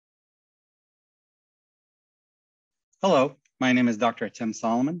Hello, my name is Dr. Hatem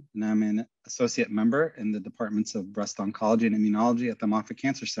Soliman, and I'm an associate member in the departments of breast oncology and immunology at the Moffitt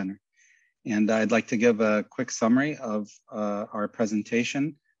Cancer Center. And I'd like to give a quick summary of our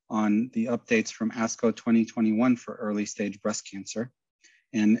presentation on the updates from ASCO 2021 for early stage breast cancer.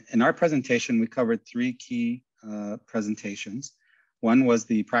 And in our presentation, we covered three key presentations. One was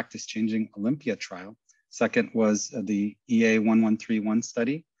the practice-changing OlympiA trial. Second was the EA1131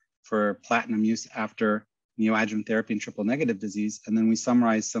 study for platinum use after neoadjuvant therapy in triple-negative disease. And then we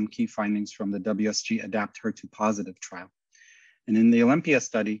summarized some key findings from the WSG-ADAPT HER2 positive trial. And in the OlympiA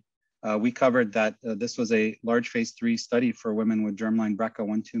study, we covered that this was a large phase 3 study for women with germline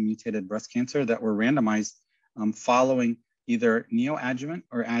BRCA1/2 mutated breast cancer that were randomized following either neoadjuvant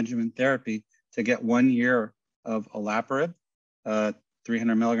or adjuvant therapy to get 1 year of olaparib,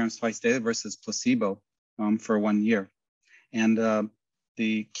 300 milligrams twice daily versus placebo for 1 year. And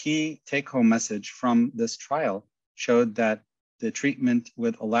the key take-home message from this trial showed that the treatment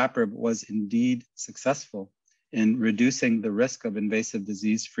with olaparib was indeed successful in reducing the risk of invasive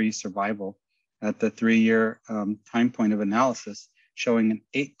disease-free survival at the 3-year time point of analysis, showing an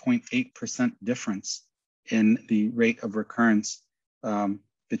 8.8% difference in the rate of recurrence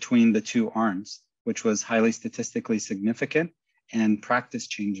between the two arms, which was highly statistically significant and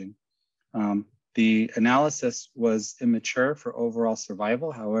practice-changing. The analysis was immature for overall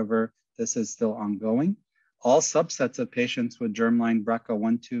survival. However, this is still ongoing. All subsets of patients with germline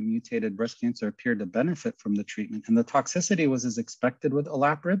BRCA1/2 mutated breast cancer appeared to benefit from the treatment. And the toxicity was as expected with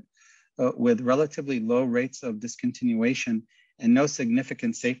olaparib, with relatively low rates of discontinuation and no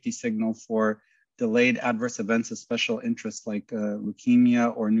significant safety signal for delayed adverse events of special interest like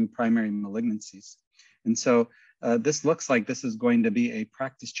leukemia or new primary malignancies. And so this looks like this is going to be a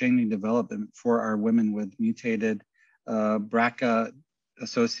practice-changing development for our women with mutated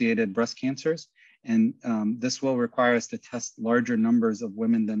BRCA-associated breast cancers. And this will require us to test larger numbers of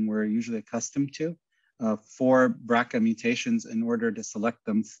women than we're usually accustomed to for BRCA mutations in order to select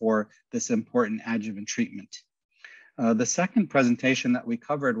them for this important adjuvant treatment. The second presentation that we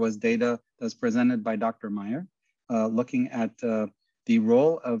covered was data that was presented by Dr. Meyer, looking at the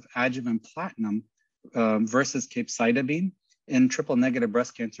role of adjuvant platinum versus capecitabine in triple-negative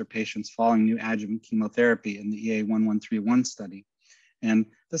breast cancer patients following new adjuvant chemotherapy in the EA1131 study. And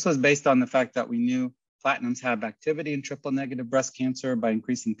this was based on the fact that we knew platinums have activity in triple-negative breast cancer by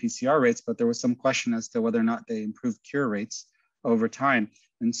increasing PCR rates, but there was some question as to whether or not they improved cure rates over time.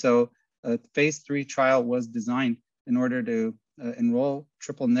 And so a phase 3 trial was designed in order to enroll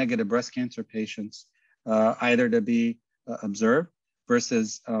triple-negative breast cancer patients, either to be observed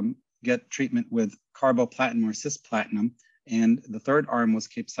versus get treatment with carboplatin or cisplatin. And the third arm was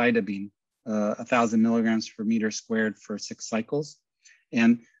capecitabine, 1,000 milligrams per meter squared for 6 cycles.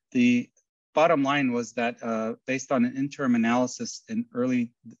 And the bottom line was that based on an interim analysis in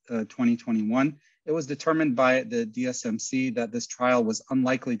early 2021, it was determined by the DSMC that this trial was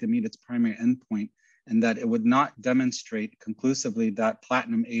unlikely to meet its primary endpoint and that it would not demonstrate conclusively that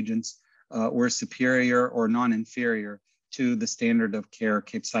platinum agents were superior or non-inferior to the standard of care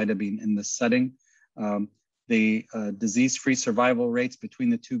capecitabine in this setting. The disease-free survival rates between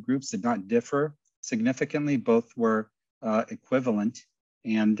the two groups did not differ significantly. Both were equivalent,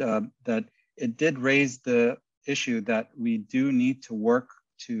 and that it did raise the issue that we do need to work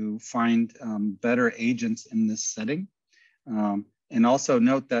to find better agents in this setting. And also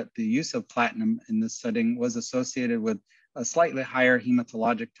note that the use of platinum in this setting was associated with a slightly higher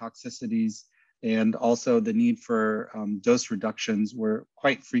hematologic toxicities, and also the need for dose reductions were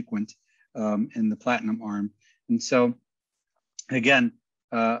quite frequent in the platinum arm. And so again,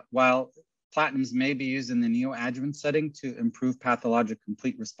 while platinums may be used in the neoadjuvant setting to improve pathologic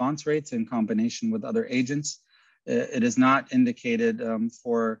complete response rates in combination with other agents, it is not indicated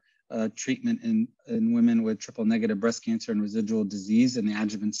for treatment in women with triple-negative breast cancer and residual disease in the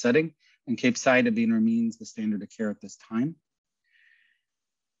adjuvant setting, and capecitabine remains the standard of care at this time.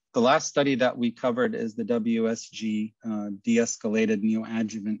 The last study that we covered is the WSG de-escalated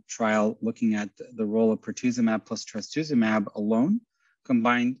neoadjuvant trial looking at the role of Pertuzumab plus Trastuzumab alone,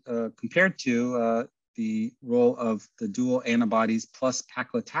 compared to the role of the dual antibodies plus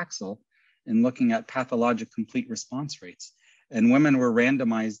paclitaxel in looking at pathologic complete response rates. And women were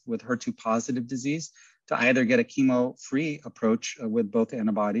randomized with HER2 positive disease to either get a chemo-free approach with both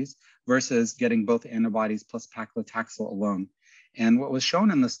antibodies versus getting both antibodies plus paclitaxel alone. And what was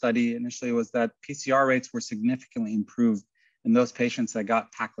shown in the study initially was that PCR rates were significantly improved in those patients that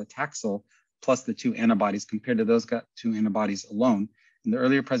got paclitaxel plus the 2 antibodies compared to those got 2 antibodies alone. And the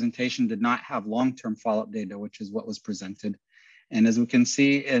earlier presentation did not have long-term follow-up data, which is what was presented. And as we can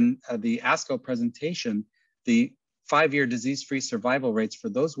see in the ASCO presentation, the 5-year disease-free survival rates for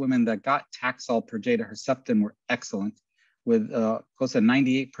those women that got Taxol, Perjeta, Herceptin were excellent, with close to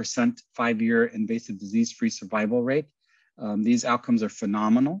 98% 5-year invasive disease-free survival rate. These outcomes are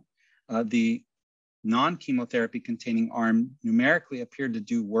phenomenal. The non-chemotherapy containing arm numerically appeared to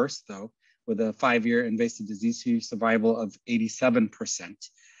do worse, though, with a 5-year invasive disease-free survival of 87%.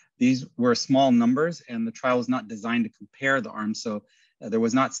 These were small numbers, and the trial was not designed to compare the arms, so there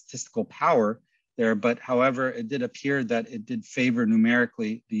was not statistical power there. But however, it did appear that it did favor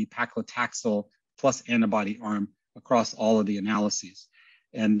numerically the paclitaxel plus antibody arm across all of the analyses.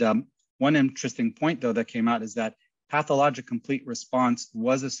 And one interesting point, though, that came out is that pathologic complete response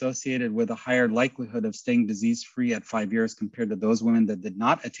was associated with a higher likelihood of staying disease-free at 5 years compared to those women that did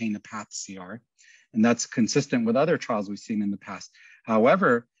not attain a path CR. And that's consistent with other trials we've seen in the past.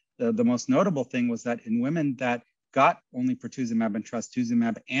 However, the most notable thing was that in women that got only Pertuzumab and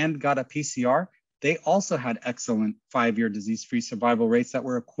Trastuzumab and got a PCR, they also had excellent 5-year disease-free survival rates that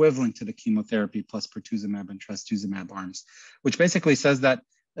were equivalent to the chemotherapy plus Pertuzumab and Trastuzumab arms, which basically says that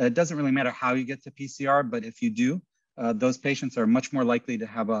it doesn't really matter how you get to PCR, but if you do, those patients are much more likely to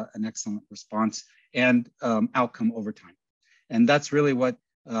have an excellent response and outcome over time. And that's really what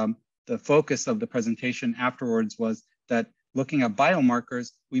the focus of the presentation afterwards was, that looking at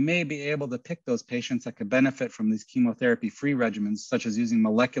biomarkers, we may be able to pick those patients that could benefit from these chemotherapy-free regimens, such as using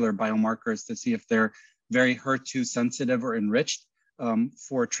molecular biomarkers to see if they're very HER2 sensitive or enriched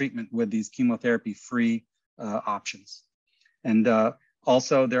for treatment with these chemotherapy-free options. And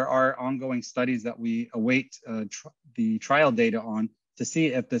also, there are ongoing studies that we await the trial data on to see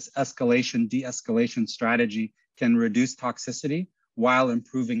if this escalation, de-escalation strategy can reduce toxicity while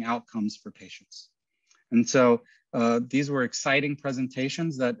improving outcomes for patients. And so these were exciting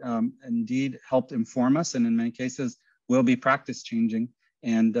presentations that indeed helped inform us, and in many cases will be practice changing.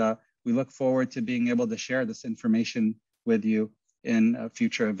 And we look forward to being able to share this information with you in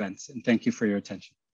future events. And thank you for your attention.